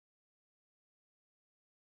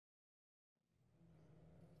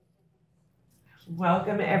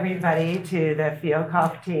Welcome everybody to the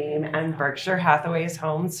Fealkoff team and Berkshire Hathaway's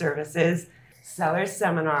Home Services Seller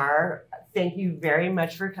Seminar. Thank you very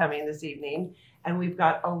much for coming this evening, and we've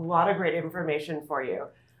got a lot of great information for you.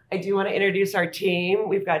 I do want to introduce our team.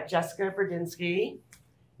 We've got Jessica Berdinsky,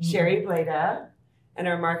 Sherry Blada, and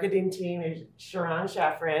our marketing team is Sharon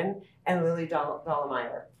Shafrin and Lily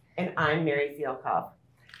Dollemeyer, and I'm Mary Fealkoff.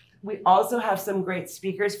 We also have some great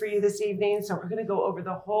speakers for you this evening, so we're going to go over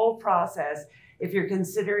the whole process. If you're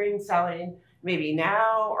considering selling maybe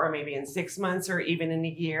now or maybe in 6 months or even in a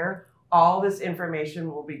year, all this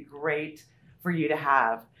information will be great for you to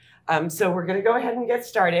have. So we're going to go ahead and get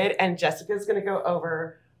started, and Jessica's going to go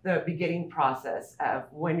over the beginning process of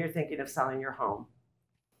when you're thinking of selling your home.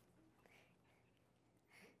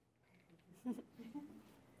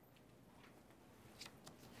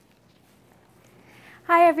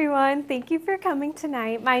 Hi everyone, thank you for coming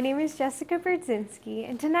tonight. My name is Jessica Berdinsky,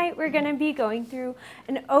 and tonight we're going to be going through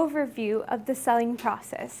an overview of the selling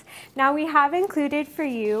process. Now we have included for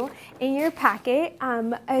you in your packet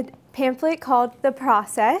a pamphlet called The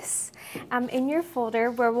Process in your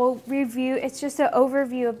folder where we'll review, it's just an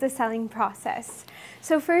overview of the selling process.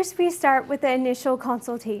 So first we start with the initial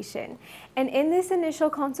consultation. And in this initial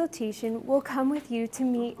consultation, we'll come with you to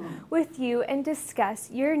meet with you and discuss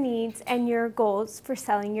your needs and your goals for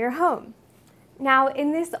selling your home. Now,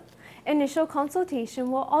 in this initial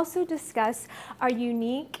consultation, we'll also discuss our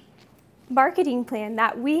unique marketing plan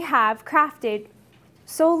that we have crafted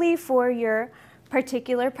solely for your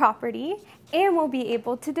particular property, and we'll be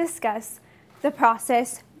able to discuss the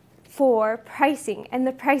process for pricing and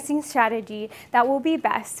the pricing strategy that will be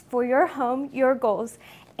best for your home, your goals,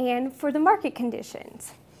 and for the market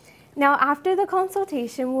conditions. Now, after the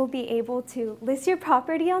consultation, we'll be able to list your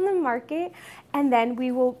property on the market, and then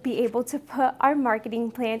we will be able to put our marketing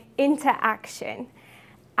plan into action.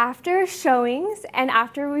 After showings and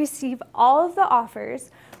after we receive all of the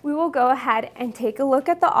offers, we will go ahead and take a look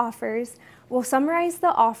at the offers. We'll summarize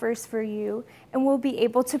the offers for you, and we'll be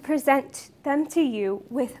able to present them to you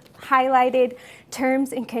with highlighted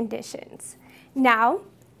terms and conditions. Now,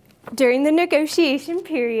 during the negotiation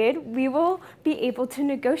period, we will be able to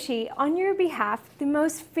negotiate on your behalf the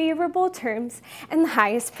most favorable terms and the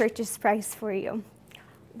highest purchase price for you.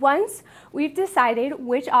 Once we've decided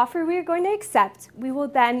which offer we are going to accept, we will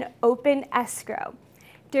then open escrow.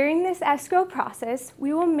 During this escrow process,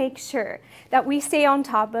 we will make sure that we stay on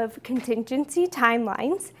top of contingency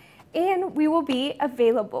timelines, and we will be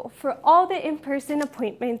available for all the in-person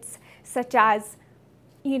appointments such as,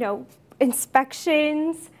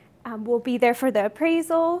 inspections. We'll be there for the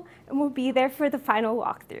appraisal, and we'll be there for the final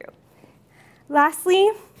walkthrough.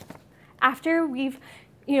 Lastly, after we've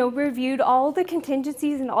reviewed all the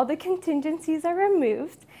contingencies and all the contingencies are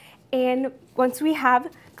removed, and once we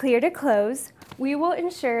have clear to close, we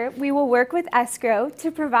will work with escrow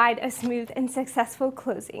to provide a smooth and successful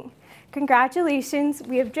closing. Congratulations,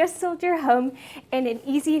 we have just sold your home in an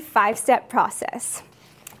easy 5-step process.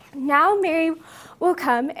 Now Mary will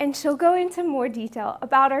come and she'll go into more detail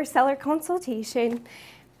about our seller consultation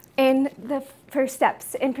and the first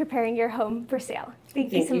steps in preparing your home for sale.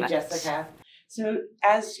 Thank you so much. Thank you, Jessica. So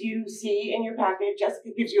as you see in your package, Jessica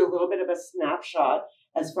gives you a little bit of a snapshot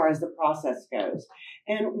as far as the process goes.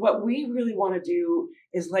 And what we really want to do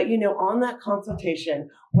is let you know on that consultation,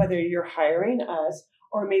 whether you're hiring us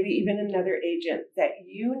or maybe even another agent, that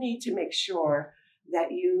you need to make sure that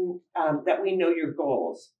that we know your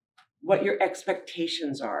goals, what your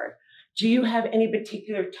expectations are. Do you have any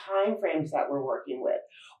particular time frames that we're working with?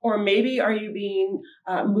 Or maybe are you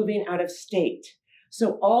moving out of state?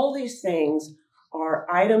 So all these things are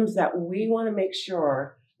items that we want to make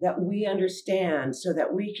sure that we understand so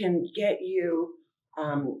that we can get you,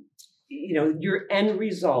 your end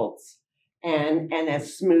results and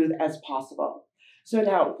as smooth as possible. So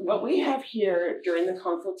now what we have here during the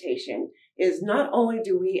consultation is not only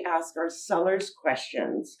do we ask our sellers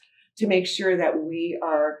questions to make sure that we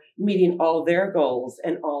are meeting all their goals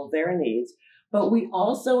and all their needs, but we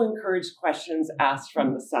also encourage questions asked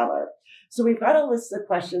from the seller. So we've got a list of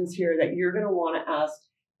questions here that you're going to want to ask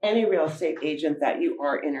any real estate agent that you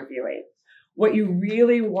are interviewing. What you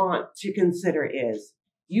really want to consider is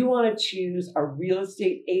you want to choose a real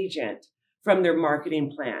estate agent from their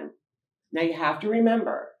marketing plan. Now you have to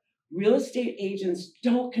remember, real estate agents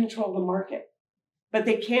don't control the market, but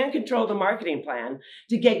they can control the marketing plan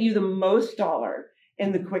to get you the most dollar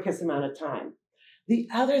in the quickest amount of time. The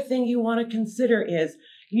other thing you want to consider is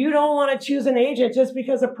you don't want to choose an agent just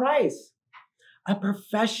because of price. A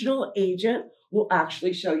professional agent will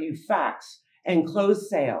actually show you facts and closed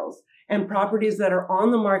sales and properties that are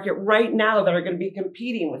on the market right now that are going to be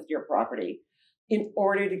competing with your property. in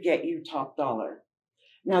order to get you top dollar.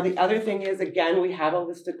 Now, the other thing is, again, we have a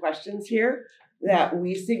list of questions here that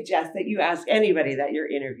we suggest that you ask anybody that you're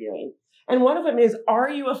interviewing. And one of them is, are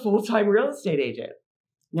you a full-time real estate agent?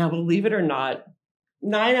 Now, believe it or not,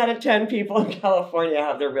 9 out of 10 people in California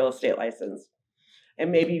have their real estate license.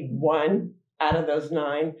 And maybe 1 out of those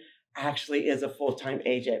 9 actually is a full-time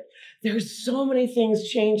agent. There's so many things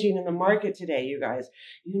changing in the market today, you guys.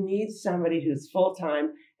 You need somebody who's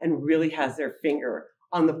full-time and really has their finger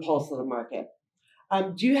on the pulse of the market.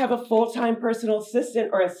 Do you have a full-time personal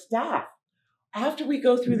assistant or a staff? After we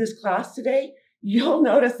go through this class today, you'll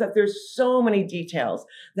notice that there's so many details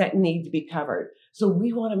that need to be covered. So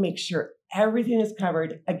we want to make sure everything is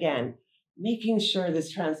covered, again, making sure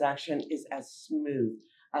this transaction is as smooth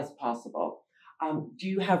as possible. Do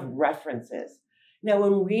you have references? Now,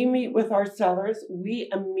 when we meet with our sellers, we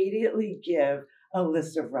immediately give a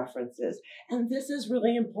list of references. And this is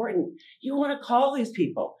really important. You want to call these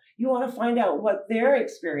people. You want to find out what their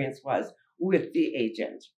experience was with the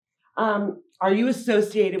agent. Are you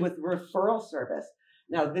associated with referral service?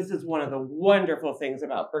 Now, this is one of the wonderful things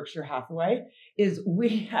about Berkshire Hathaway is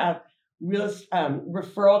we have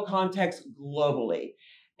referral contacts globally.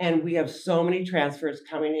 And we have so many transfers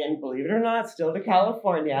coming in, believe it or not, still to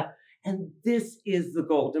California. And this is the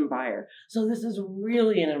golden buyer. So this is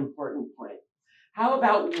really an important point. How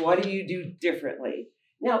about what do you do differently?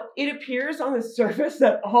 Now, it appears on the surface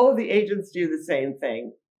that all of the agents do the same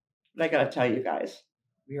thing. But I got to tell you guys,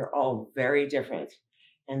 we are all very different.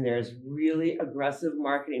 And there's really aggressive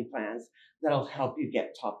marketing plans that'll help you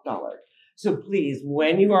get top dollar. So please,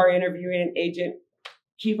 when you are interviewing an agent,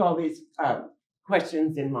 keep all these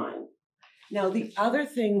questions in mind. Now, the other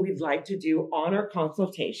thing we'd like to do on our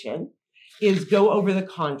consultation is go over the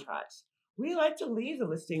contracts. We like to leave the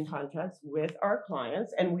listing contracts with our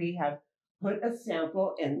clients, and we have put a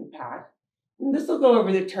sample in the pack. And this will go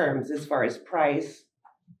over the terms as far as price,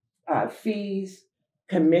 fees,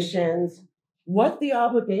 commissions, what the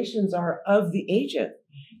obligations are of the agent,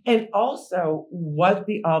 and also what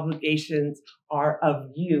the obligations are of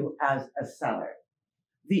you as a seller.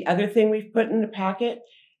 The other thing we've put in the packet,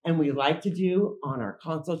 and we like to do on our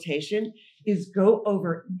consultation, is go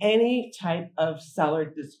over any type of seller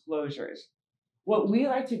disclosures. What we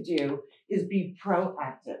like to do is be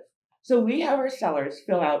proactive. So we have our sellers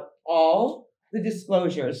fill out all the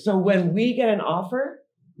disclosures. So when we get an offer,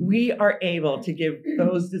 we are able to give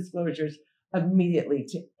those disclosures immediately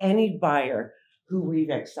to any buyer who we've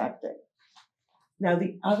accepted. Now,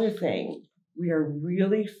 the other thing, we are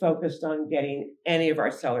really focused on getting any of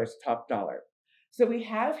our sellers top dollar. So we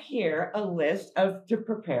have here a list to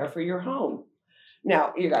prepare for your home.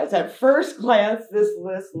 Now, you guys, at first glance, this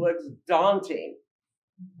list looks daunting.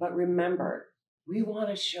 But remember, we want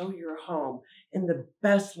to show your home in the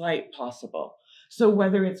best light possible. So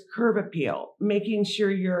whether it's curb appeal, making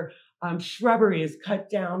sure your shrubbery is cut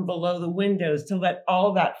down below the windows to let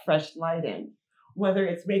all that fresh light in, whether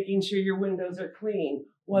it's making sure your windows are clean,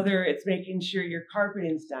 whether it's making sure your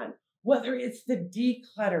carpeting's done, whether it's the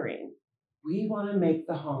decluttering, we want to make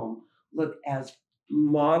the home look as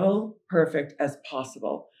model perfect as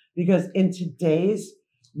possible. Because in today's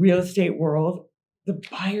real estate world, the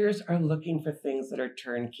buyers are looking for things that are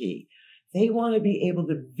turnkey. They want to be able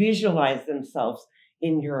to visualize themselves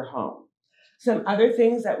in your home. Some other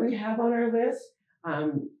things that we have on our list,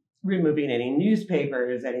 removing any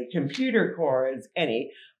newspapers, any computer cords,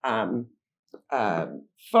 any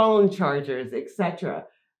phone chargers, etc.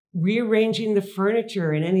 Rearranging the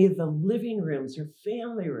furniture in any of the living rooms or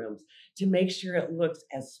family rooms to make sure it looks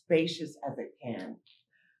as spacious as it can.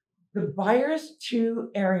 The buyers'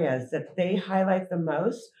 2 areas that they highlight the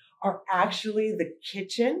most are actually the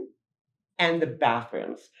kitchen and the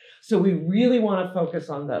bathrooms. So we really want to focus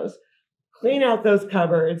on those. Clean out those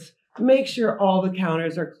cupboards, make sure all the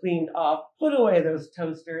counters are cleaned off, put away those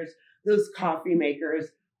toasters, those coffee makers.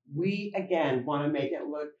 We, again, want to make it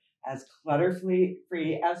look as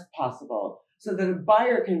clutter-free as possible so that a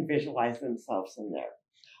buyer can visualize themselves in there.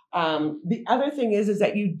 The other thing is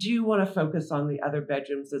that you do want to focus on the other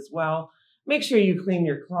bedrooms as well. Make sure you clean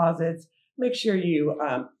your closets. Make sure you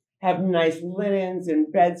have nice linens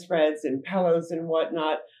and bedspreads and pillows and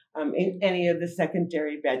whatnot in any of the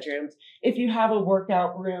secondary bedrooms. If you have a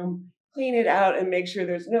workout room, clean it out and make sure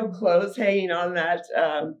there's no clothes hanging on that,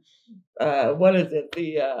 what is it,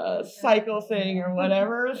 the cycle thing or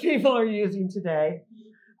whatever people are using today.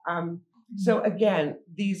 So again,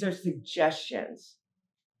 these are suggestions,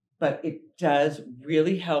 but it does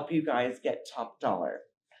really help you guys get top dollar.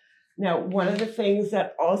 Now, one of the things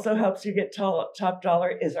that also helps you get top dollar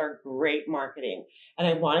is our great marketing. And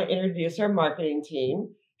I want to introduce our marketing team.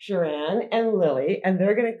 Sharon and Lily, and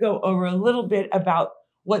they're going to go over a little bit about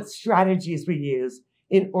what strategies we use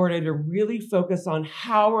in order to really focus on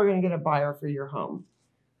how we're going to get a buyer for your home.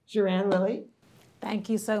 Sharon, Lily? Thank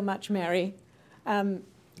you so much, Mary.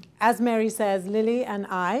 As Mary says, Lily and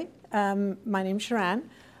I, my name's Sharon,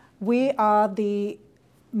 we are the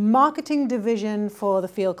marketing division for the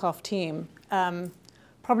Fealkoff team.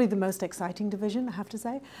 Probably the most exciting division, I have to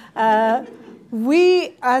say.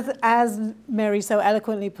 We, as Mary so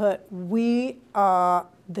eloquently put, we are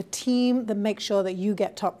the team that makes sure that you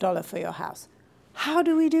get top dollar for your house. How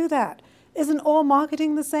do we do that? Isn't all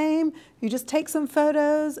marketing the same? You just take some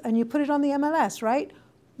photos and you put it on the MLS, right?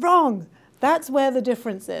 Wrong. That's where the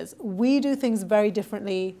difference is. We do things very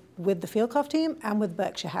differently with the Fealkoff team and with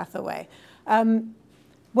Berkshire Hathaway.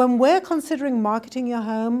 When we're considering marketing your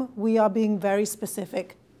home, we are being very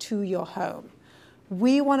specific to your home.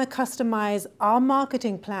 We want to customize our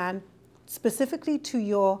marketing plan specifically to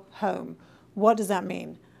your home. What does that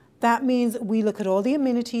mean? That means we look at all the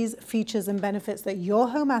amenities, features, and benefits that your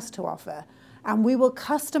home has to offer, and we will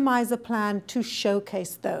customize a plan to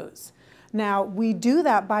showcase those. Now, we do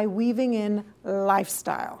that by weaving in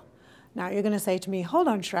lifestyle. Now, you're going to say to me, hold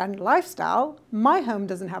on, Sharon, lifestyle? My home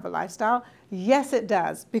doesn't have a lifestyle. Yes, it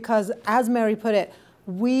does, because as Mary put it,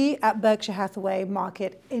 we at Berkshire Hathaway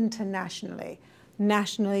market internationally,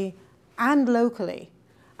 nationally, and locally.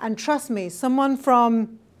 And trust me, someone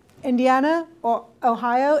from Indiana or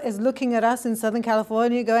Ohio is looking at us in Southern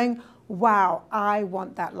California going, wow, I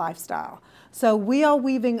want that lifestyle. So we are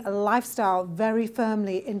weaving a lifestyle very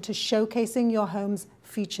firmly into showcasing your home's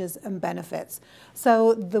features and benefits.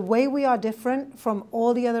 So the way we are different from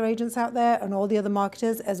all the other agents out there and all the other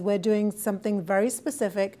marketers is we're doing something very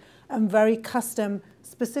specific and very custom,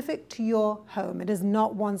 specific to your home. It is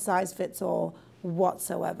not one size fits all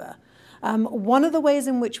whatsoever. One of the ways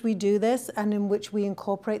in which we do this and in which we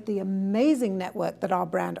incorporate the amazing network that our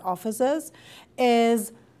brand offers us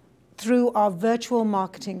is through our virtual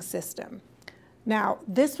marketing system. Now,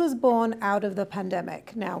 this was born out of the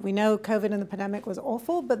pandemic. Now, we know COVID and the pandemic was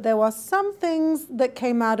awful, but there were some things that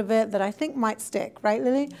came out of it that I think might stick, right,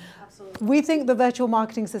 Lily? Absolutely. We think the virtual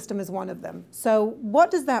marketing system is one of them. So what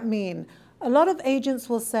does that mean? A lot of agents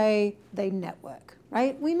will say they network,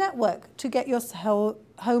 right? We network to get your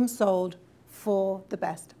home sold for the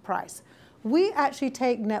best price. We actually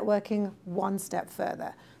take networking one step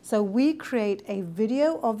further. So we create a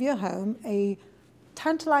video of your home, a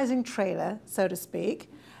tantalizing trailer, so to speak,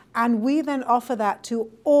 and we then offer that to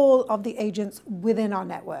all of the agents within our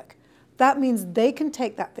network. That means they can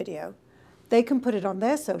take that video, they can put it on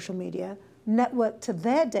their social media, network to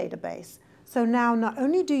their database. So now not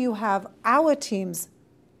only do you have our team's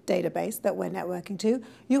database that we're networking to,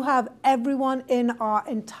 you have everyone in our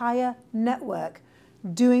entire network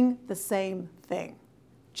doing the same thing.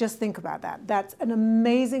 Just think about that. That's an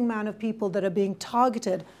amazing amount of people that are being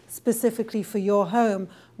targeted specifically for your home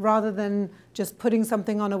rather than just putting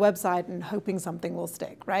something on a website and hoping something will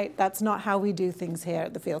stick, right? That's not how we do things here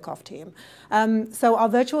at the Fealkoff team. So our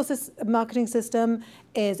virtual marketing system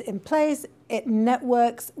is in place. It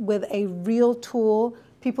networks with a real tool.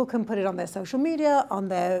 People can put it on their social media, on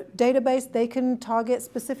their database. They can target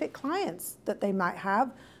specific clients that they might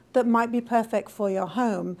have that might be perfect for your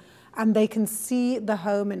home. And they can see the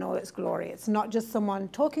home in all its glory. It's not just someone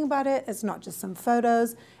talking about it. It's not just some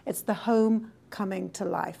photos. It's the home coming to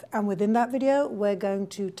life. And within that video, we're going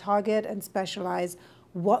to target and specialize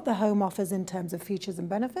what the home offers in terms of features and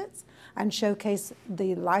benefits and showcase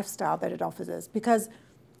the lifestyle that it offers us. Because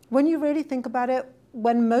when you really think about it,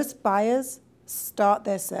 when most buyers start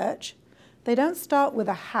their search, they don't start with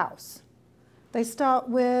a house. They start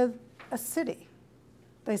with a city.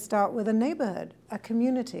 They start with a neighborhood, a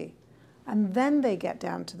community, and then they get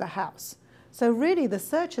down to the house. So really the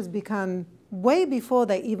search has begun way before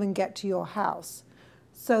they even get to your house.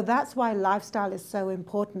 So that's why lifestyle is so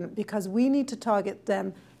important, because we need to target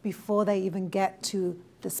them before they even get to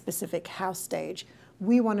the specific house stage.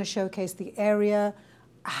 We want to showcase the area,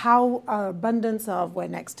 how our abundance of we're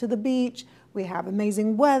next to the beach, we have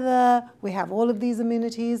amazing weather, we have all of these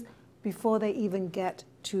amenities before they even get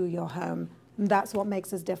to your home. And that's what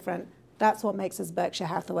makes us different. That's what makes us Berkshire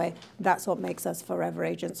Hathaway. That's what makes us forever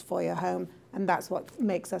agents for your home. And that's what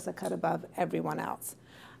makes us a cut above everyone else.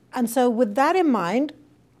 And so with that in mind,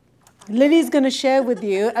 Lily's going to share with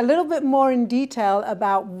you a little bit more in detail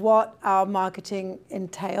about what our marketing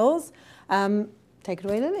entails. Take it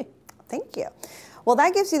away, Lily. Thank you. Well,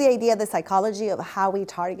 that gives you the idea, the psychology of how we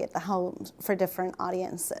target the homes for different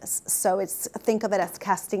audiences. So think of it as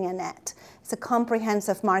casting a net. It's a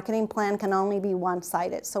comprehensive marketing plan, can only be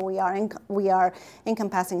one-sided. So we are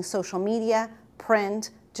encompassing social media, print,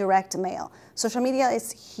 direct mail. Social media is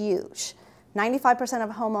huge. 95% of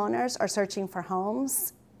homeowners are searching for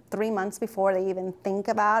homes 3 months before they even think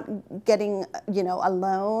about getting, a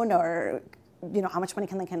loan or how much money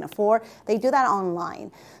they can afford. They do that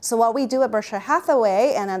online. So what we do at Berkshire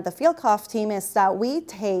Hathaway and at the Fealkoff team is that we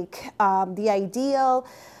take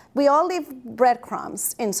we all leave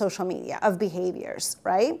breadcrumbs in social media of behaviors,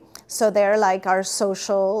 right? So they're like our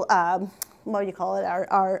social, what do you call it?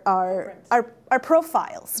 Our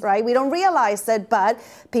profiles, right? We don't realize it, but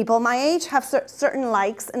people my age have certain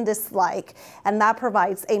likes and dislikes, and that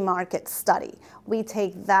provides a market study. We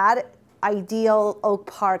take that ideal Oak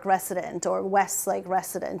Park resident or Westlake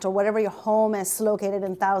resident or whatever your home is located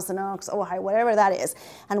in Thousand Oaks, Ojai, whatever that is,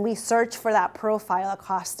 and we search for that profile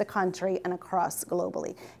across the country and across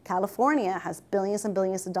globally. California has billions and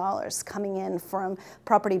billions of dollars coming in from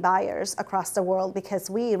property buyers across the world because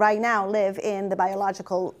we right now live in the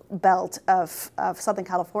biological belt of Southern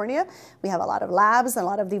California. We have a lot of labs and a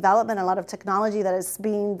lot of development, a lot of technology that is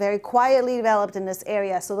being very quietly developed in this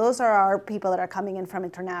area. So those are our people that are coming in from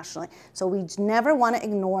internationally. So we never want to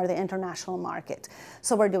ignore the international market.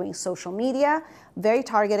 So we're doing social media, very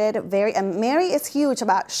targeted, and Mary is huge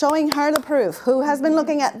about showing her the proof. Who has been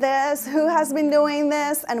looking at this? Who has been doing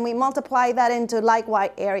this? And we multiply that into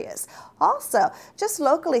like-white areas. Also, just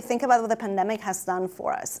locally, think about what the pandemic has done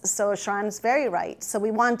for us. So Sharon's very right. So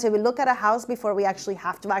we want to look at a house before we actually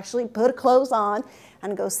have to put clothes on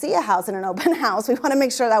and go see a house in an open house. We want to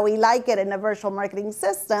make sure that we like it in a virtual marketing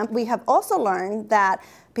system. We have also learned that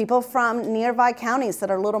people from nearby counties that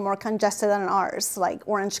are a little more congested than ours, like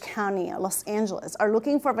Orange County or Los Angeles, are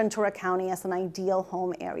looking for Ventura County as an ideal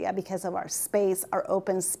home area because of our space, our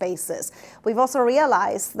open spaces. We've also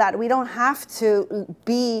realized that we don't have to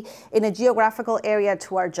be in a geographical area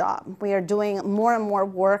to our job. We are doing more and more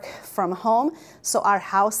work from home, so our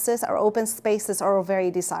houses, our open spaces are very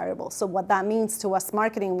desirable. So what that means to us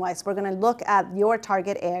marketing-wise, we're going to look at your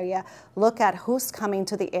target area, look at who's coming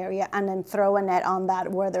to the area, and then throw a net on that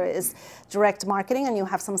where there is direct marketing, and you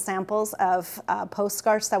have some samples of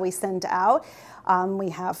postcards that we send out. We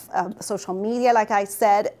have social media, like I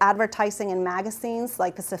said, advertising in magazines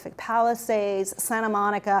like Pacific Palisades, Santa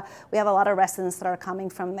Monica. We have a lot of residents that are coming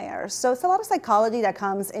from there. So it's a lot of psychology that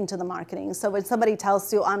comes into the marketing. So when somebody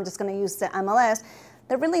tells you, I'm just going to use the MLS,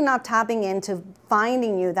 they're really not tapping into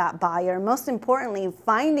finding you that buyer. Most importantly,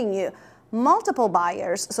 finding you multiple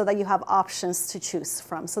buyers so that you have options to choose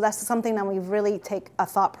from. So that's something that we really take a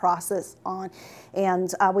thought process on,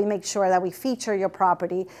 and we make sure that we feature your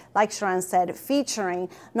property, like Sharon said, featuring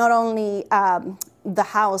not only the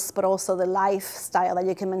house, but also the lifestyle that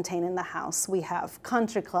you can maintain in the house. We have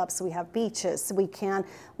country clubs, we have beaches. We can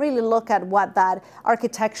really look at what that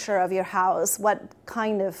architecture of your house, what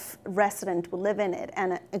kind of resident will live in it,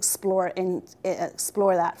 and explore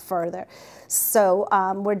that further. So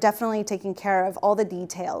we're definitely taking care of all the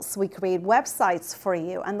details. We create websites for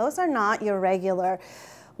you, and those are not your regular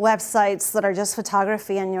websites that are just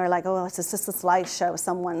photography and you're like, oh, it's just a slideshow,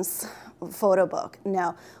 someone's photo book.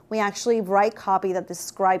 No, we actually write copy that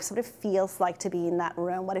describes what it feels like to be in that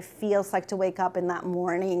room, what it feels like to wake up in that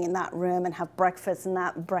morning in that room and have breakfast in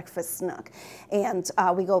that breakfast nook. And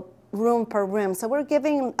we go room per room. So we're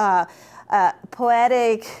giving a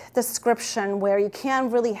poetic description where you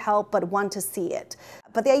can't really help but want to see it.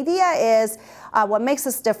 But the idea is what makes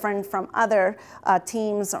us different from other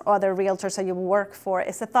teams or other realtors that you work for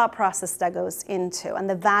is the thought process that goes into, and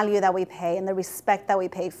the value that we pay and the respect that we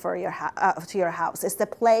pay for to your house. It's the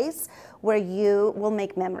place where you will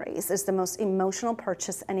make memories. It's the most emotional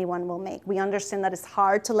purchase anyone will make. We understand that it's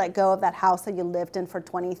hard to let go of that house that you lived in for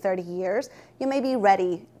 20, 30 years. You may be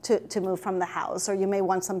ready to move from the house, or you may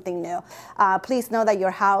want something new. Please know that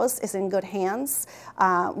your house is in good hands.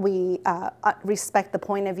 We respect the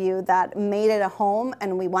point of view that made it a home,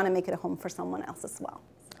 and we want to make it a home for someone else as well.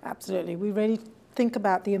 Absolutely. We really think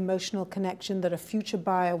about the emotional connection that a future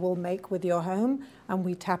buyer will make with your home, and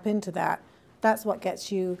we tap into that. That's what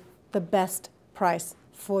gets you the best price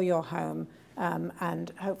for your home,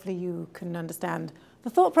 and hopefully you can understand the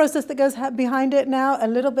thought process that goes behind it now a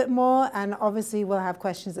little bit more, and obviously we'll have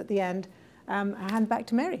questions at the end. I hand back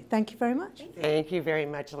to Mary. Thank you very much. Thank you very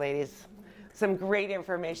much, ladies. Some great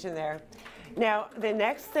information there. Now, the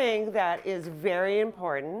next thing that is very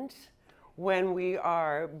important when we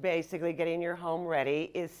are basically getting your home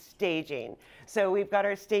ready is staging. So we've got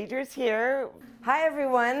our stagers here. Hi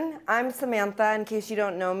everyone, I'm Samantha. In case you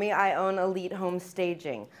don't know me, I own Elite Home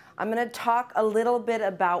Staging. I'm going to talk a little bit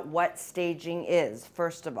about what staging is,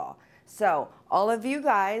 first of all. So all of you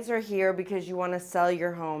guys are here because you want to sell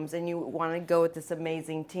your homes and you want to go with this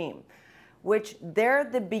amazing team. which they're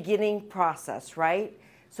the beginning process, right?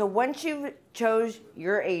 So once you've chose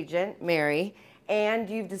your agent, Mary, and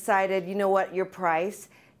you've decided, you know what, your price,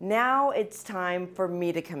 now it's time for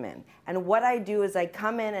me to come in. And what I do is I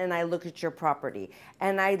come in and I look at your property.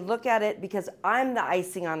 And I look at it because I'm the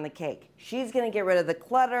icing on the cake. She's gonna get rid of the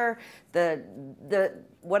clutter, the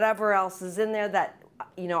whatever else is in there that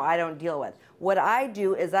I don't deal with. What I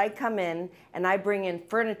do is I come in and I bring in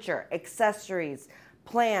furniture, accessories,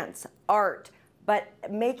 plants, art, but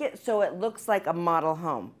make it so it looks like a model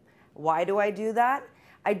home. Why do I do that?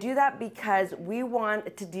 I do that because we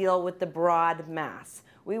want to deal with the broad mass.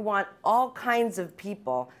 We want all kinds of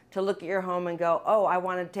people to look at your home and go, oh, I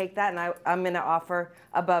want to take that and I'm going to offer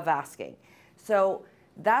above asking. So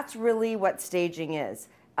that's really what staging is.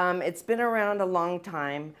 It's been around a long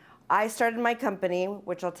time. I started my company,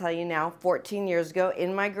 which I'll tell you now, 14 years ago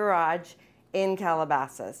in my garage in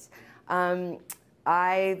Calabasas. So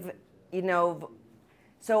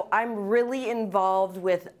I'm really involved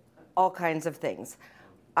with all kinds of things.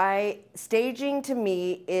 Staging to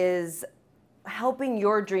me is helping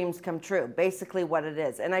your dreams come true, basically what it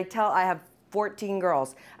is. And I have 14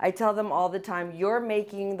 girls. I tell them all the time, you're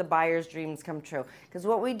making the buyer's dreams come true. Because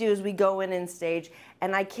what we do is we go in and stage,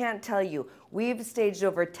 and I can't tell you, we've staged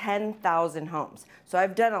over 10,000 homes. So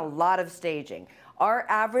I've done a lot of staging. Our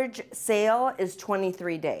average sale is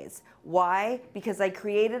 23 days. Why? Because I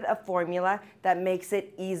created a formula that makes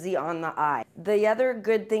it easy on the eye. The other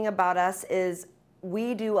good thing about us is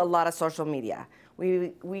we do a lot of social media.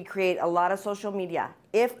 We create a lot of social media.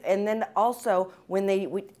 And then also when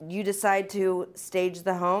you decide to stage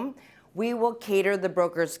the home, we will cater the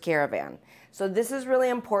broker's caravan. So this is really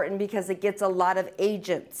important because it gets a lot of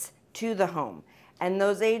agents to the home. And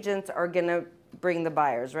those agents are gonna bring the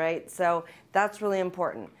buyers, right? So that's really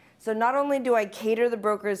important. So not only do I cater the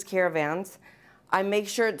broker's caravans, I make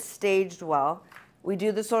sure it's staged well. We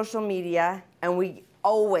do the social media, and we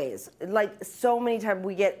always, like so many times,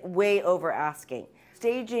 we get way over asking.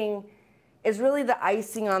 Staging is really the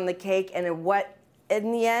icing on the cake, and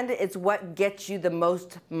in the end, it's what gets you the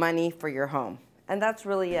most money for your home. And that's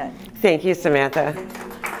really it. Thank you, Samantha.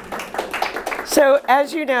 So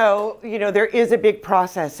as you know, there is a big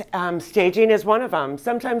process. Staging is one of them.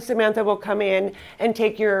 Sometimes Samantha will come in and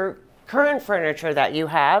take your current furniture that you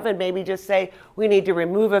have and maybe just say, we need to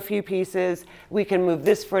remove a few pieces, we can move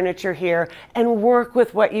this furniture here, and work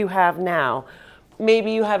with what you have now.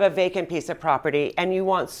 Maybe you have a vacant piece of property and you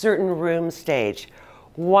want certain rooms staged.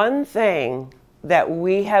 One thing that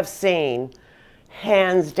we have seen,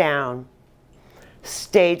 hands down,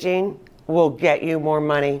 staging will get you more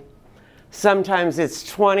money. Sometimes it's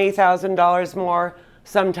 $20,000 more,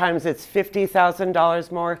 sometimes it's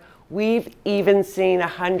 $50,000 more. We've even seen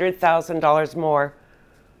 $100,000 more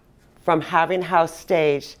from having a house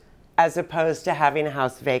staged as opposed to having a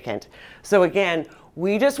house vacant. So again,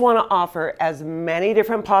 we just want to offer as many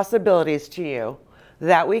different possibilities to you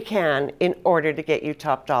that we can in order to get you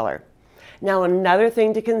top dollar. Now, another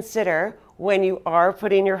thing to consider when you are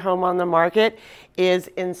putting your home on the market is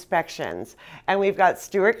inspections. And we've got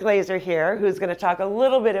Stuart Glazer here who's going to talk a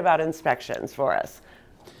little bit about inspections for us.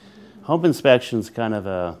 Home inspection is kind of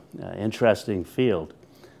an interesting field.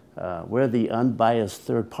 We're the unbiased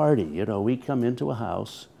third party. We come into a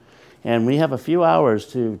house and we have a few hours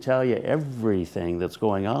to tell you everything that's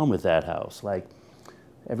going on with that house, like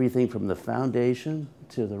everything from the foundation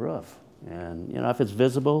to the roof. And if it's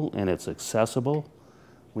visible and it's accessible,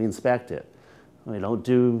 we inspect it. We don't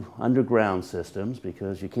do underground systems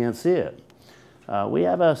because you can't see it. We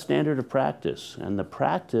have a standard of practice, and the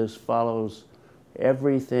practice follows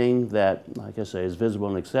everything that, like I say, is visible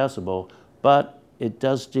and accessible, but it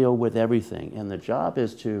does deal with everything. And the job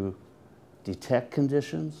is to detect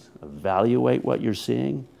conditions, evaluate what you're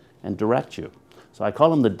seeing, and direct you. So I call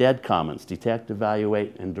them the dead comments: detect,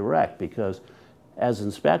 evaluate, and direct, because as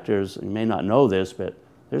inspectors, you may not know this, but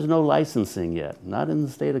there's no licensing yet, not in the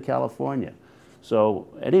state of California. So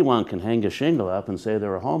anyone can hang a shingle up and say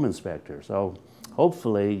they're a home inspector. So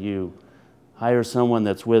hopefully you hire someone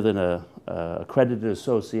that's within a accredited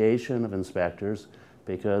association of inspectors,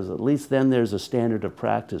 because at least then there's a standard of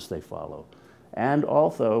practice they follow. And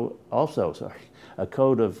also a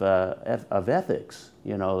code of ethics,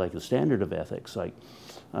 like a standard of ethics. Like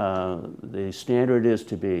the standard is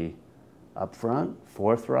to be upfront,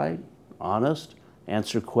 forthright, honest,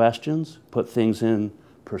 answer questions, put things in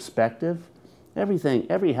perspective.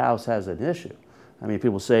 Every house has an issue. I mean,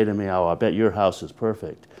 people say to me, oh, I bet your house is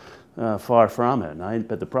perfect. Far from it.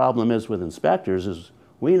 But the problem is with inspectors is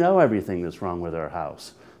we know everything that's wrong with our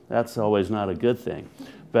house. That's always not a good thing.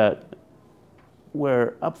 But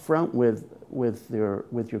we're upfront with with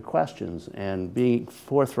your questions and being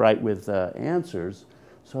forthright with answers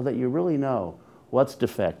so that you really know what's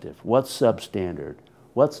defective, what's substandard,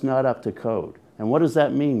 what's not up to code. And what does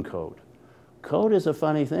that mean, code? Code is a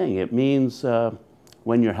funny thing. It means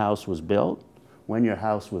when your house was built, when your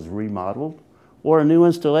house was remodeled, or a new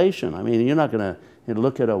installation. I mean, you're not going to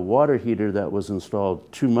look at a water heater that was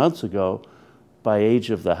installed 2 months ago by age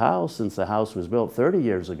of the house, since the house was built 30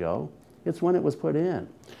 years ago. It's when it was put in,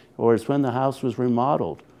 or it's when the house was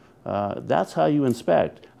remodeled. That's how you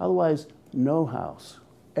inspect. Otherwise, no house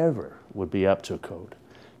ever would be up to code.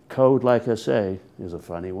 Code, like I say, is a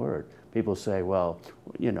funny word. People say, well,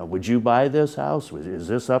 you know, would you buy this house? Is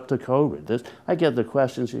this up to code? I get the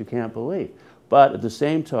questions you can't believe. But at the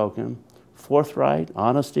same token, forthright,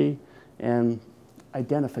 honesty, and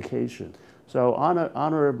identification. So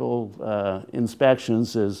honorable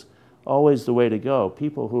inspections is always the way to go.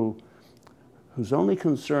 People whose only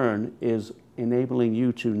concern is enabling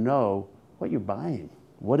you to know what you're buying.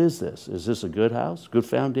 What is this? Is this a good house, good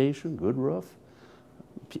foundation, good roof?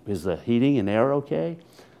 Is the heating and air okay?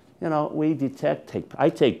 You know, we I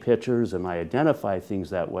take pictures and I identify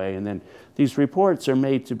things that way, and then these reports are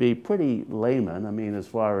made to be pretty layman. I mean, as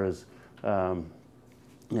far as,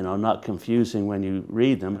 you know, not confusing when you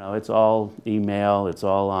read them. You know, it's all email, it's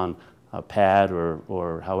all on a pad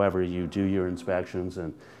or however you do your inspections,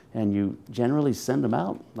 and you generally send them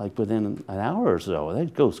out like within an hour or so.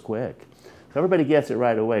 That goes quick. So everybody gets it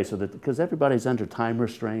right away, so that, because everybody's under time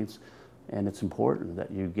restraints, and it's important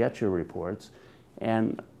that you get your reports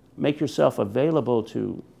and make yourself available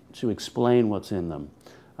to explain what's in them.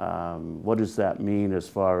 What does that mean as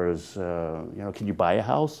far as, you know, can you buy a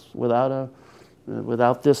house without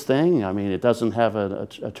this thing? I mean, it doesn't have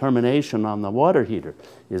a termination on the water heater.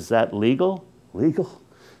 Is that legal? Legal?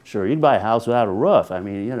 Sure, you'd buy a house without a roof. I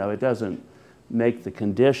mean, you know, it doesn't make the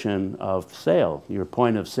condition of sale. Your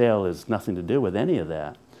point of sale is nothing to do with any of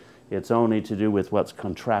that. It's only to do with what's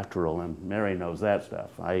contractual, and Mary knows that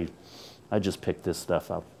stuff. I just pick this stuff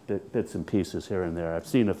up, bits and pieces here and there. I've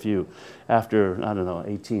seen a few. After, I don't know,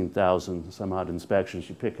 18,000 some odd inspections,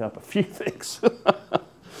 you pick up a few things.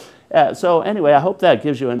 So anyway, I hope that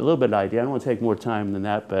gives you a little bit of idea. I don't want to take more time than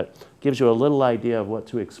that, but gives you a little idea of what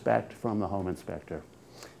to expect from the home inspector.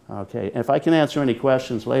 Okay, and if I can answer any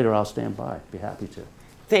questions later, I'll stand by. Be happy to.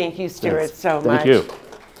 Thank you, Stuart, Thanks. so much. Thank you.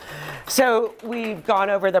 So we've gone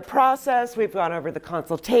over the process, we've gone over the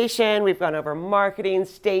consultation, we've gone over marketing,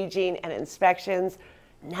 staging, and inspections.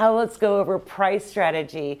 Now let's go over price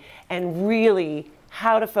strategy and really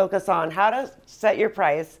how to focus on how to set your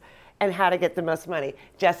price and how to get the most money.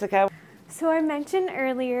 Jessica? So I mentioned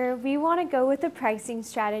earlier, we want to go with a pricing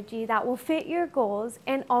strategy that will fit your goals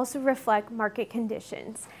and also reflect market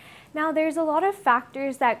conditions. Now, there's a lot of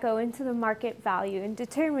factors that go into the market value and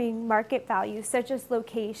determining market value, such as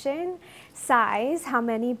location, size, how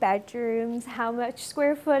many bedrooms, how much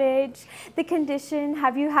square footage, the condition,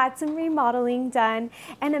 have you had some remodeling done,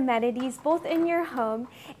 and amenities both in your home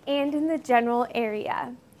and in the general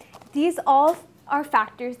area. These all are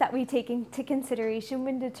factors that we take into consideration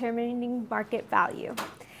when determining market value.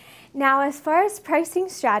 Now, as far as pricing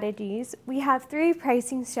strategies, we have 3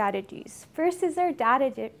 pricing strategies. First is our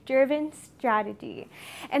data-driven strategy.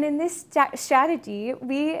 And in this strategy,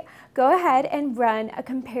 we go ahead and run a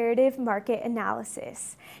comparative market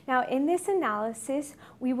analysis. Now, in this analysis,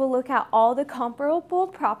 we will look at all the comparable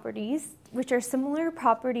properties, which are similar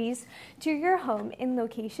properties to your home in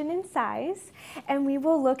location and size, and we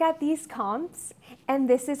will look at these comps, and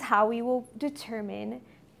this is how we will determine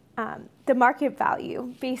the market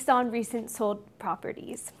value based on recent sold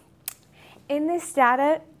properties. In this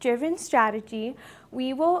data-driven strategy,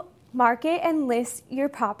 we will market and list your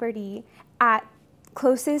property at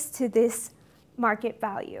closest to this market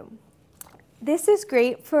value. This is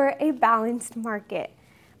great for a balanced market.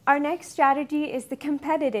 Our next strategy is the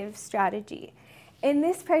competitive strategy. In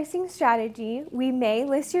this pricing strategy, we may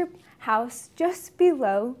list your house just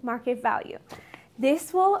below market value.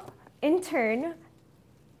 This will, in turn,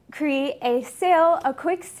 create a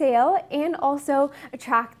quick sale, and also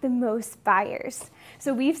attract the most buyers.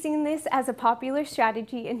 So we've seen this as a popular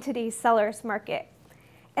strategy in today's seller's market.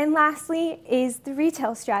 And lastly is the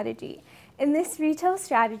retail strategy. In this retail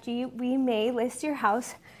strategy, we may list your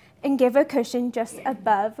house and give a cushion just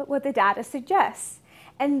above what the data suggests.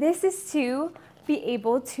 And this is to be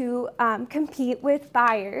able to compete with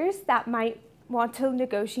buyers that might want to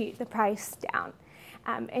negotiate the price down.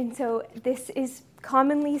 And so this is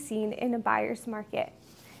commonly seen in a buyer's market.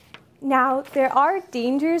 Now, there are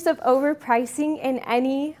dangers of overpricing in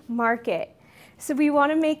any market. So we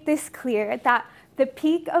want to make this clear that The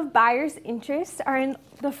peak of buyers' interests are in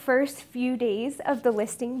the first few days of the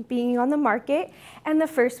listing being on the market and the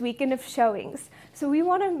first weekend of showings. So we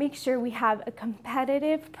want to make sure we have a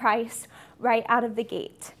competitive price right out of the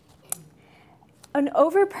gate. An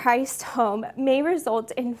overpriced home may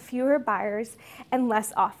result in fewer buyers and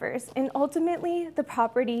less offers, and ultimately the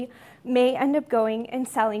property may end up going and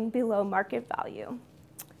selling below market value.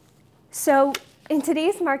 So in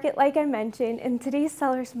today's market, like I mentioned, in today's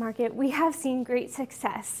seller's market, we have seen great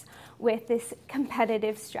success with this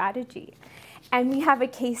competitive strategy. And we have a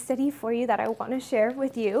case study for you that I want to share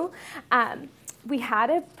with you. We had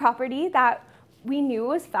a property that we knew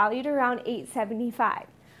was valued around $875,000.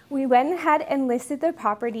 We went ahead and listed the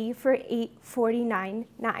property for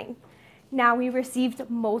 $849,900. Now we received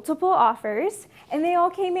multiple offers and they all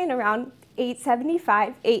came in around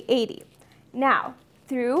 $875,000, $880,000. Now,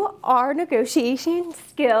 through our negotiation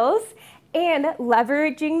skills and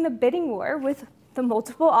leveraging the bidding war with the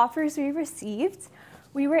multiple offers we received,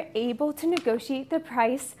 we were able to negotiate the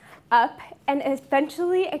price up and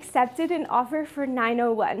eventually accepted an offer for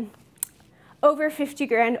 $901,000, over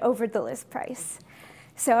 $50,000 over the list price.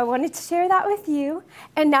 So I wanted to share that with you.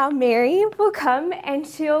 And now Mary will come and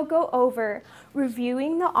she'll go over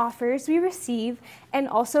reviewing the offers we receive and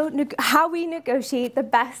also how we negotiate the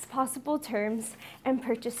best possible terms and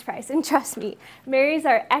purchase price. And trust me, Mary's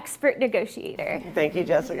our expert negotiator. Thank you,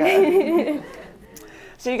 Jessica.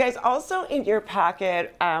 So you guys, also in your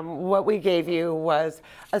packet, what we gave you was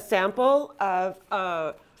a sample of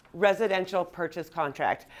a residential purchase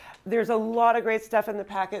contract. There's a lot of great stuff in the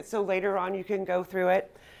packet, so later on you can go through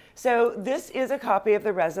it. So this is a copy of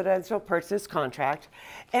the residential purchase contract.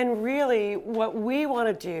 And really what we want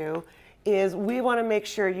to do is we want to make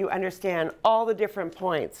sure you understand all the different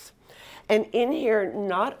points. And in here,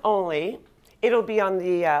 not only, it'll be on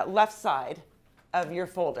the left side of your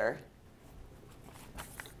folder.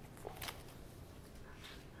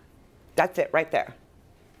 That's it right there.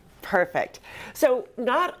 Perfect. So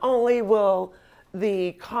not only will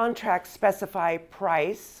the contract specify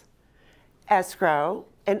price, escrow,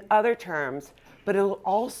 and other terms, but it'll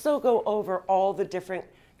also go over all the different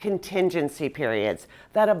contingency periods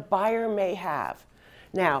that a buyer may have.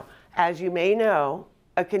 Now, as you may know,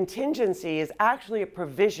 a contingency is actually a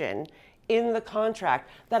provision in the contract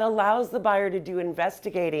that allows the buyer to do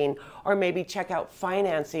investigating or maybe check out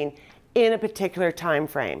financing in a particular time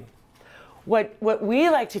frame. What we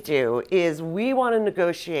like to do is we want to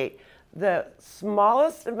negotiate the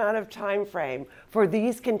smallest amount of time frame for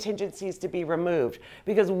these contingencies to be removed,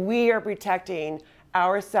 because we are protecting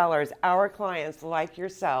our sellers, our clients like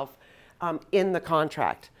yourself, in the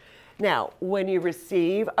contract. Now, when you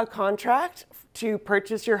receive a contract to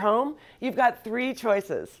purchase your home, you've got three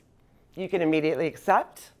choices. You can immediately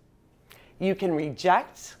accept, you can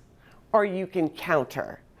reject, or you can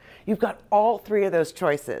counter. You've got all three of those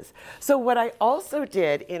choices. So what I also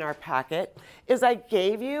did in our packet is I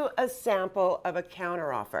gave you a sample of a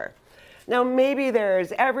counteroffer. Now maybe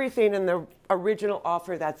there's everything in the original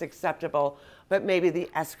offer that's acceptable, but maybe the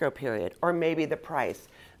escrow period or maybe the price.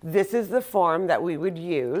 This is the form that we would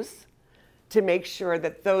use to make sure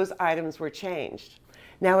that those items were changed.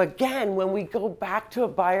 Now again, when we go back to a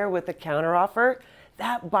buyer with a counteroffer,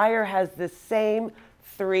 that buyer has the same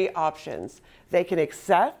three options. They can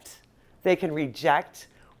accept, they can reject,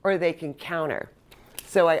 or they can counter.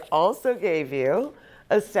 So I also gave you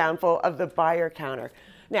a sample of the buyer counter.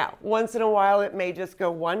 Now, once in a while, it may just go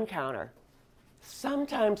one counter.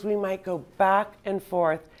 Sometimes we might go back and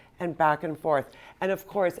forth and back and forth. And of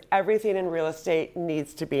course, everything in real estate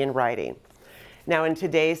needs to be in writing. Now, in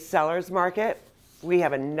today's seller's market, we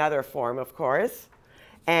have another form, of course,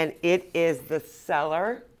 and it is the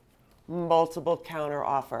seller multiple counter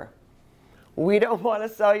offer. We don't want to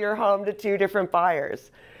sell your home to two different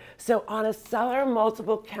buyers. So on a seller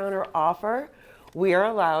multiple counter offer, we are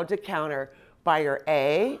allowed to counter buyer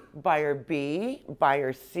A, buyer B,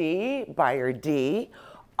 buyer C, buyer D,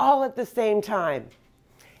 all at the same time.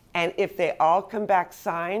 And if they all come back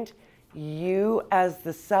signed, you as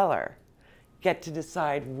the seller get to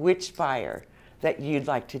decide which buyer that you'd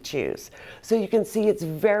like to choose. So you can see it's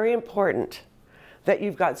very important that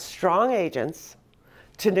you've got strong agents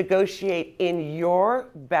to negotiate in your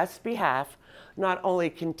best behalf, not only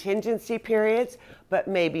contingency periods, but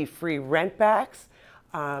maybe free rent backs,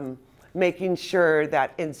 making sure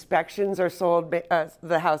that inspections are sold,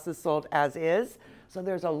 the house is sold as is. So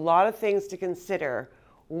there's a lot of things to consider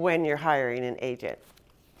when you're hiring an agent.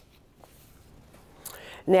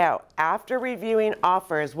 Now, after reviewing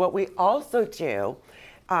offers, what we also do,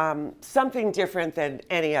 something different than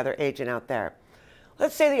any other agent out there.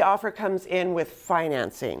 Let's say the offer comes in with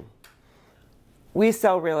financing. We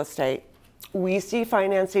sell real estate. We see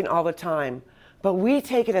financing all the time, but we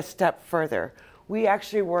take it a step further. We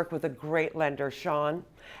actually work with a great lender, Sean,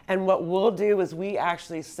 and what we'll do is we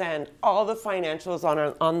actually send all the financials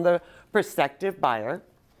on the prospective buyer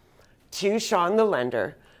to Sean, the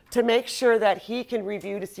lender, to make sure that he can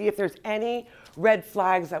review to see if there's any red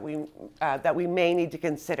flags that we may need to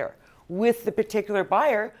consider with the particular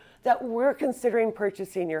buyer that we're considering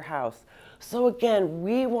purchasing your house. So again,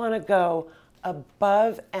 we want to go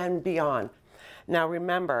above and beyond. Now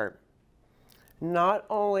remember, not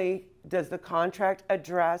only does the contract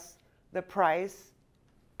address the price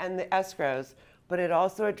and the escrows, but it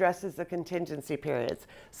also addresses the contingency periods.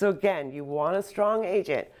 So again, you want a strong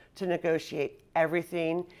agent to negotiate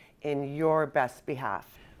everything in your best behalf.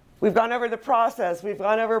 We've gone over the process, we've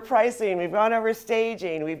gone over pricing, we've gone over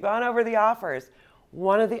staging, we've gone over the offers.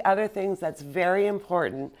 One of the other things that's very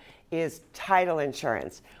important is title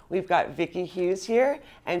insurance. We've got Vicki Hughes here,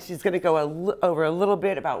 and she's going to go over a little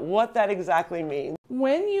bit about what that exactly means.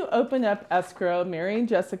 When you open up escrow, Mary and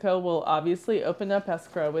Jessica will obviously open up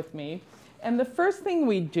escrow with me. And the first thing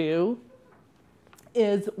we do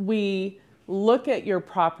is we look at your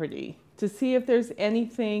property to see if there's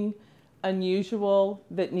anything unusual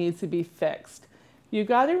that needs to be fixed. You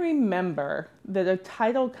got to remember that a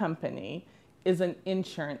title company is an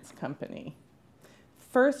insurance company.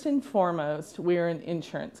 First and foremost, we're an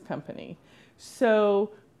insurance company.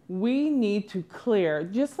 So we need to clear,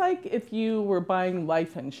 just like if you were buying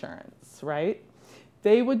life insurance, right?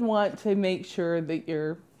 They would want to make sure that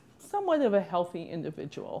you're somewhat of a healthy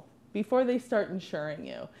individual before they start insuring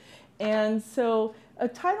you. And so a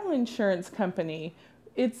title insurance company,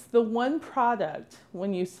 it's the one product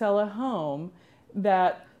when you sell a home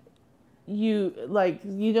that you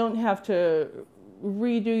don't have to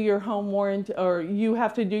redo your home warranty, or you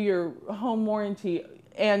have to do your home warranty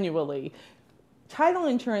annually. Title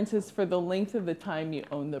insurance is for the length of the time you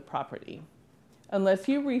own the property, unless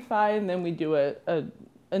you refi and then we do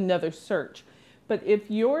another search. But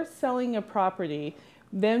if you're selling a property,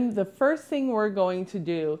 then the first thing we're going to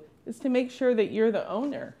do is to make sure that you're the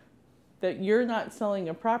owner, that you're not selling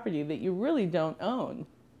a property that you really don't own,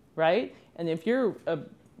 right? And if you're,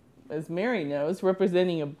 as Mary knows,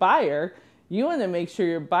 representing a buyer, you want to make sure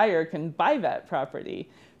your buyer can buy that property.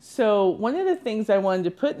 So one of the things I wanted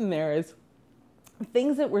to put in there is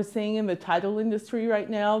things that we're seeing in the title industry right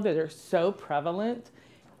now that are so prevalent.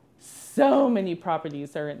 So many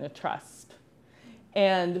properties are in a trust.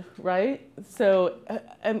 And, right, so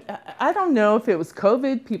I don't know if it was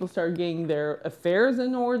COVID, people started getting their affairs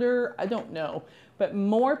in order, I don't know. But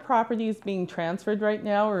more properties being transferred right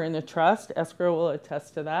now are in a trust. Escrow will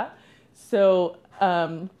attest to that. So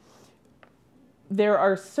there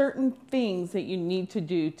are certain things that you need to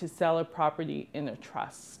do to sell a property in a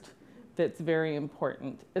trust that's very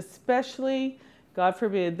important, especially, God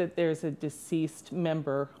forbid, that there's a deceased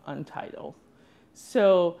member on title.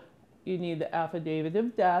 So you need the affidavit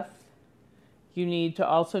of death. You need to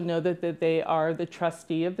also know that they are the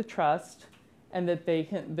trustee of the trust and that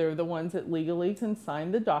they're the ones that legally can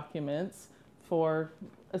sign the documents for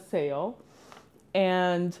a sale.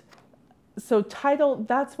 And so title,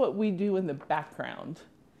 that's what we do in the background.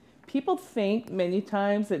 People think many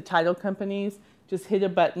times that title companies just hit a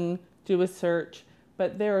button, do a search,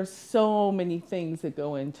 but there are so many things that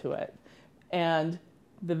go into it. And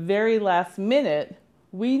the very last minute,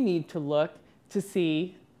 we need to look to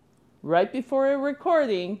see, right before a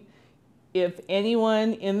recording, if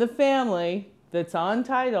anyone in the family that's on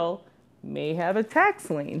title may have a tax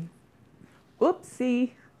lien.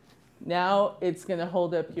 Oopsie. Now it's going to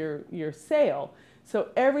hold up your sale. So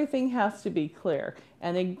everything has to be clear.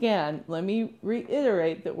 And again, let me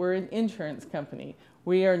reiterate that we're an insurance company.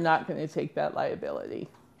 We are not going to take that liability.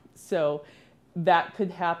 So that could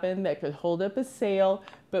happen, that could hold up a sale.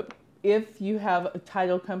 But if you have a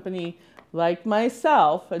title company like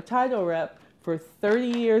myself, a title rep for 30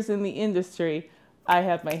 years in the industry, I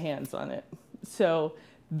have my hands on it. So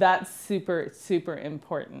that's super, super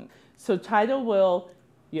important. So title will,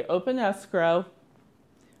 you open escrow,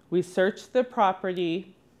 we search the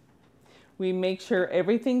property, we make sure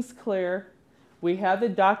everything's clear, we have the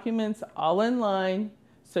documents all in line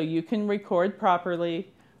so you can record properly,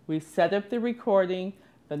 we set up the recording.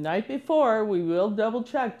 The night before, we will double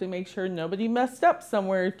check to make sure nobody messed up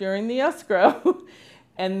somewhere during the escrow.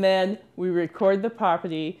 And then we record the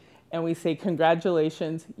property and we say,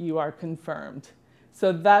 congratulations, you are confirmed.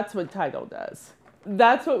 So that's what title does.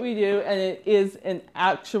 That's what we do, and it is an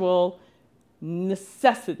actual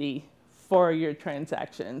necessity for your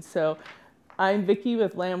transaction. So I'm Vicki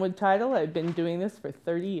with Landwood Title. I've been doing this for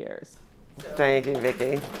 30 years. Thank you,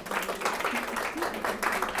 Vicki.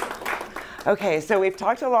 Okay, so we've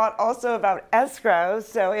talked a lot also about escrow.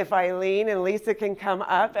 So if Eileen and Lisa can come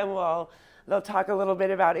up and they'll talk a little bit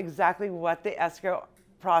about exactly what the escrow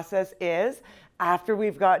process is after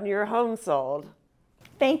we've gotten your home sold.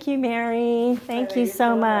 Thank you, Mary. Thank you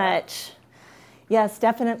so much. Yes,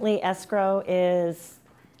 definitely escrow is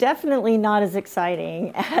definitely not as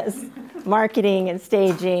exciting as marketing and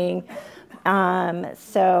staging.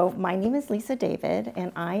 So my name is Lisa David,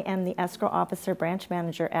 and I am the escrow officer branch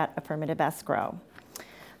manager at Affirmative Escrow.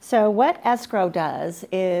 So what escrow does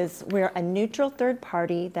is we're a neutral third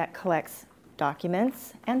party that collects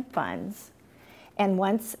documents and funds. And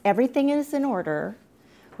once everything is in order,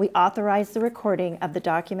 we authorize the recording of the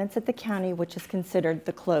documents at the county, which is considered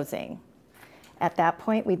the closing. At that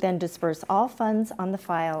point, we then disperse all funds on the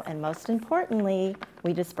file, and most importantly,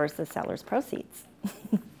 we disperse the seller's proceeds.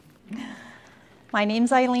 My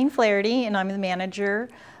name's Eileen Flaherty, and I'm the manager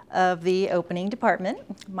of the opening department.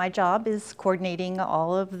 My job is coordinating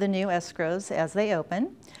all of the new escrows as they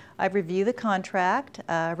open. I review the contract,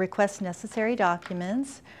 request necessary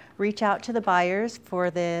documents, reach out to the buyers for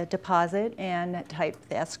the deposit, and type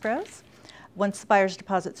the escrows. Once the buyer's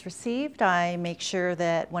deposit's received, I make sure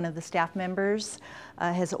that one of the staff members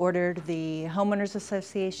has ordered the homeowners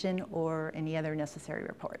association or any other necessary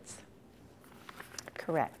reports.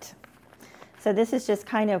 Correct. So this is just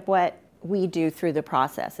kind of what we do through the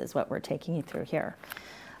process, is what we're taking you through here.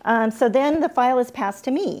 So then the file is passed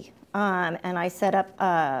to me, and I set up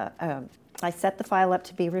I set the file up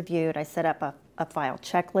to be reviewed. I set up a file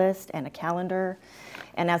checklist and a calendar.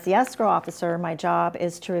 And as the escrow officer, my job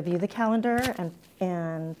is to review the calendar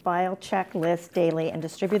and file checklist daily and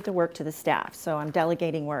distribute the work to the staff. So I'm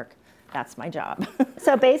delegating work. That's my job.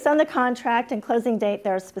 So based on the contract and closing date,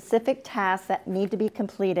 there are specific tasks that need to be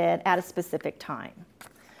completed at a specific time.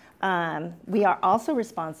 We are also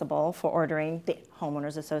responsible for ordering the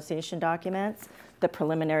homeowners association documents, the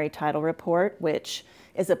preliminary title report, which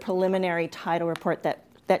is a preliminary title report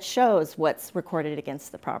that shows what's recorded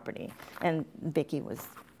against the property. And Vicki was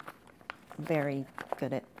very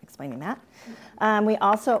good at explaining that. We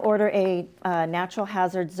also order a natural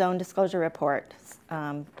hazard zone disclosure report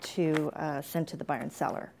to send to the buyer and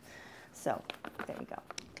seller. So there you go.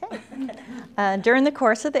 Okay. During the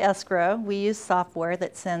course of the escrow, we use software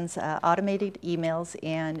that sends automated emails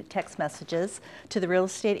and text messages to the real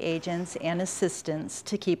estate agents and assistants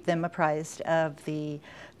to keep them apprised of the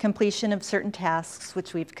completion of certain tasks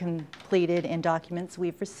which we've completed and documents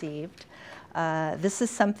we've received. This is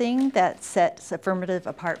something that sets Affirmative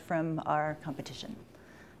apart from our competition.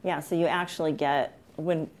 Yeah, so you actually get,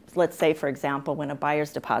 when, let's say, for example, when a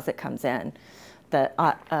buyer's deposit comes in,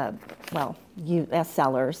 well, you as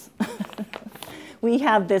sellers, we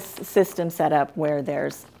have this system set up where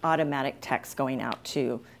there's automatic text going out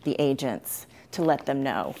to the agents to let them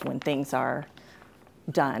know when things are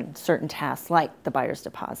done, certain tasks like the buyer's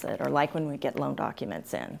deposit or like when we get loan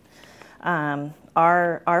documents in.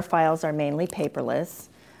 Our files are mainly paperless.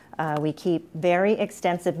 We keep very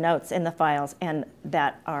extensive notes in the files, and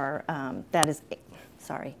that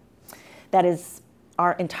is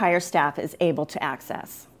our entire staff is able to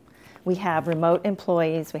access. We have remote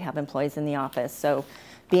employees, we have employees in the office, so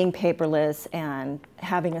being paperless and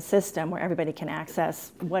having a system where everybody can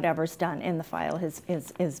access whatever's done in the file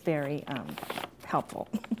is very helpful.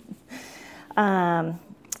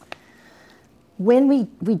 When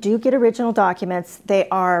we do get original documents, they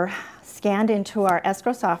are scanned into our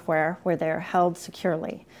escrow software where they're held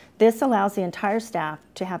securely. This allows the entire staff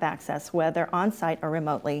to have access, whether on-site or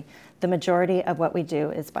remotely. The majority of what we do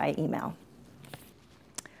is by email.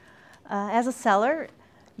 As a seller,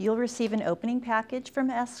 you'll receive an opening package from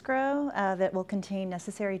escrow that will contain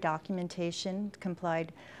necessary documentation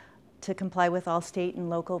to comply with all state and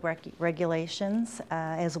local regulations,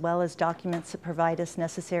 as well as documents that provide us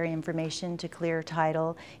necessary information to clear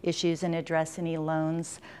title issues and address any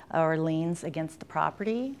loans or liens against the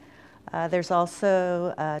property. There's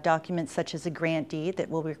also documents such as a grant deed that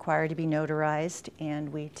will require to be notarized,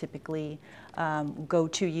 and we typically go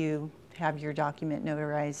to you, have your document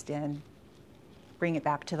notarized, and bring it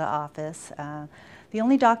back to the office. The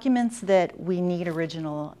only documents that we need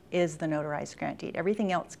original is the notarized grant deed.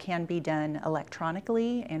 Everything else can be done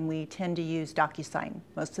electronically, and we tend to use DocuSign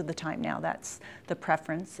most of the time now. That's the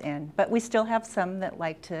preference, but we still have some that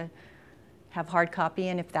like to have hard copy,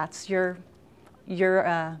 and if that's your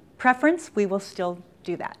preference, we will still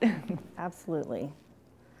do that. Absolutely.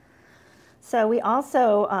 So we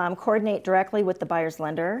also coordinate directly with the buyer's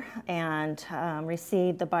lender and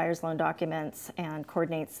receive the buyer's loan documents and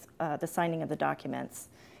coordinates the signing of the documents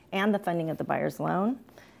and the funding of the buyer's loan.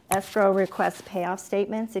 Escrow requests payoff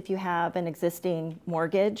statements if you have an existing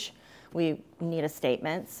mortgage we need a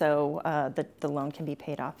statement so the loan can be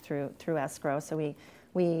paid off through escrow. So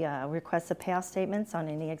we request the payoff statements on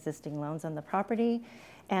any existing loans on the property,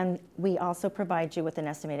 and we also provide you with an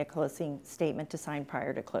estimated closing statement to sign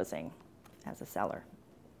prior to closing as a seller.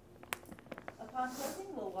 Upon closing,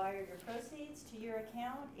 we'll wire your proceeds to your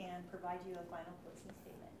account and provide you a final closing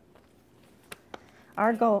statement.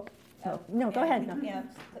 Our goal, no, go ahead. No.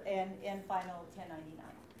 And final 1099,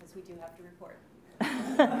 because we do have to report.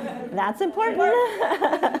 That's important.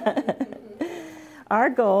 Our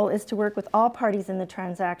goal is to work with all parties in the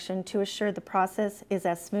transaction to assure the process is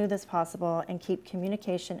as smooth as possible and keep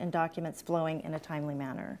communication and documents flowing in a timely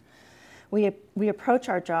manner. We approach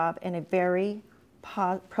our job in a very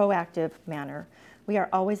proactive manner. We are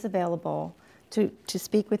always available to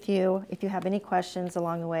speak with you if you have any questions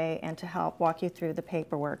along the way and to help walk you through the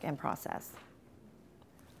paperwork and process.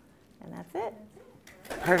 And that's it.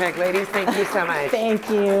 Perfect, ladies. Thank you so much. Thank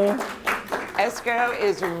you. Escrow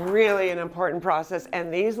is really an important process,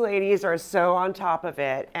 and these ladies are so on top of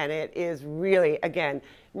it, and it is really, again,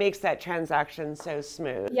 makes that transaction so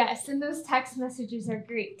smooth. Yes, and those text messages are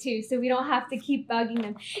great too, so we don't have to keep bugging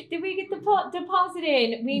them. Did we get the deposit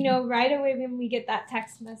in? We know right away when we get that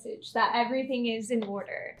text message that everything is in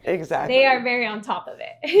order. Exactly. They are very on top of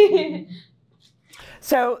it.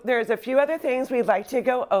 So there's a few other things we'd like to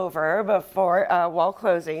go over before while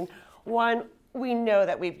closing. One, we know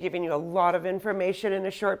that we've given you a lot of information in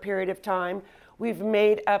a short period of time. We've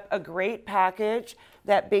made up a great package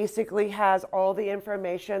that basically has all the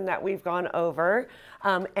information that we've gone over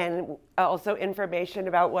and also information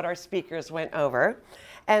about what our speakers went over.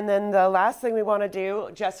 And then the last thing we want to do,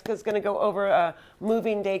 Jessica's going to go over a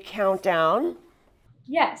moving day countdown.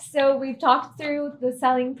 Yes, so we've talked through the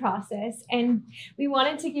selling process, and we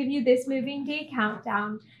wanted to give you this moving day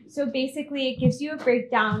countdown. So basically it gives you a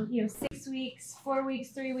breakdown, 6 weeks, 4 weeks,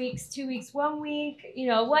 3 weeks, 2 weeks, 1 week,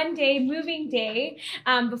 1 day, moving day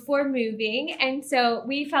before moving. And so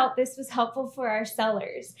we felt this was helpful for our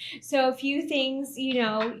sellers. So a few things,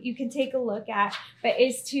 you can take a look at, but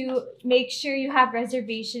is to make sure you have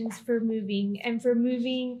reservations for moving. And for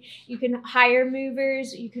moving, you can hire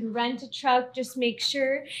movers, you can rent a truck, just make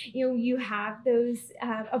sure you have those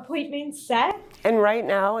appointments set. And right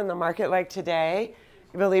now in the market like today,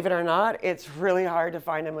 believe it or not, it's really hard to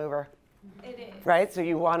find a mover. It is. Right? So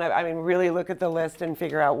you want to, really look at the list and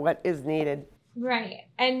figure out what is needed. Right.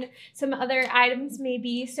 And some other items,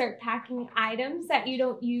 maybe start packing items that you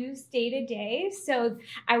don't use day to day. So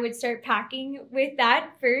I would start packing with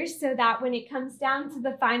that first, so that when it comes down to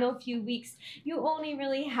the final few weeks, you only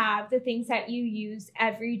really have the things that you use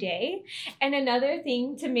every day. And another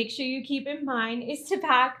thing to make sure you keep in mind is to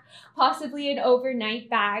pack possibly an overnight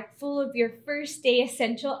bag full of your first day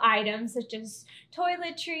essential items, such as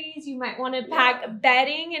toiletries. You might want to pack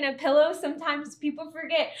bedding and a pillow. Sometimes people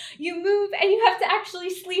forget you move and you have to actually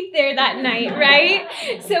sleep there that night, right?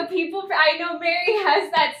 So I know Mary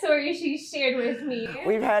has that story she shared with me.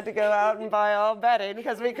 We've had to go out and buy all bedding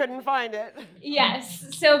because we couldn't find it.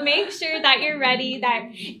 Yes, so make sure that you're ready,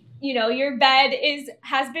 that your bed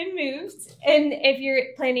has been moved, and if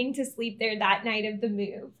you're planning to sleep there that night of the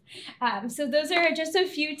move. So those are just a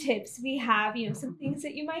few tips we have, some things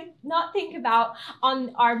that you might not think about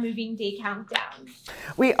on our moving day countdown.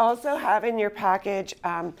 We also have in your package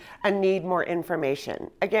a need more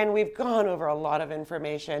information. Again, we've gone over a lot of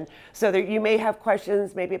information, so that you may have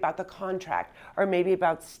questions maybe about the contract, or maybe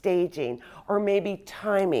about staging, or maybe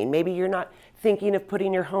timing. Maybe you're not thinking of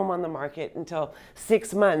putting your home on the market until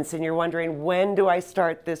 6 months and you're wondering, when do I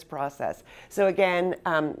start this process? So again,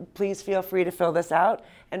 please feel free to fill this out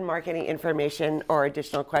and mark any information or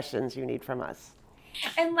additional questions you need from us.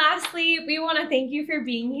 And lastly, we want to thank you for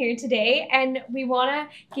being here today, and we want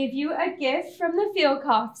to give you a gift from the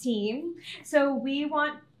Fealkoff team. So we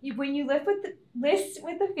want, when you list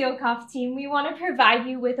with the Fealkoff team, we want to provide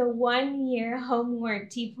you with a 1-year home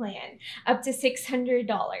warranty plan up to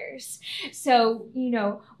 $600. So,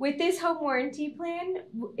 with this home warranty plan,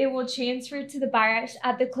 it will transfer to the buyers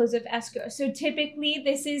at the close of escrow. So typically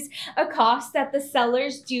this is a cost that the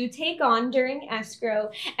sellers do take on during escrow,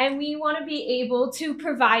 and we want to be able to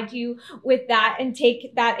provide you with that and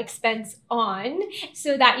take that expense on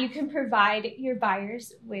so that you can provide your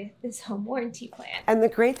buyers with this home warranty plan. And the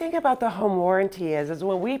great thing about the home warranty is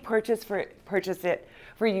when we purchase it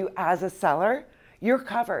for you as a seller, you're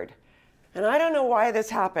covered. And I don't know why this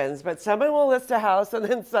happens, but someone will list a house and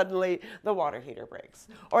then suddenly the water heater breaks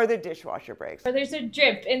or the dishwasher breaks. Or there's a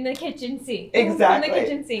drip in the kitchen sink. Exactly. In the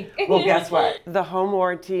kitchen sink. Well, guess what? The home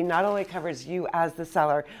warranty not only covers you as the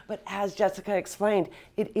seller, but as Jessica explained,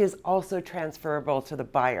 it is also transferable to the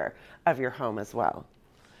buyer of your home as well.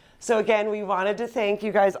 So again, we wanted to thank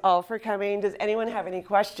you guys all for coming. Does anyone have any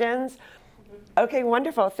questions? Okay,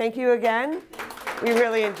 wonderful. Thank you again. We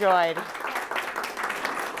really enjoyed.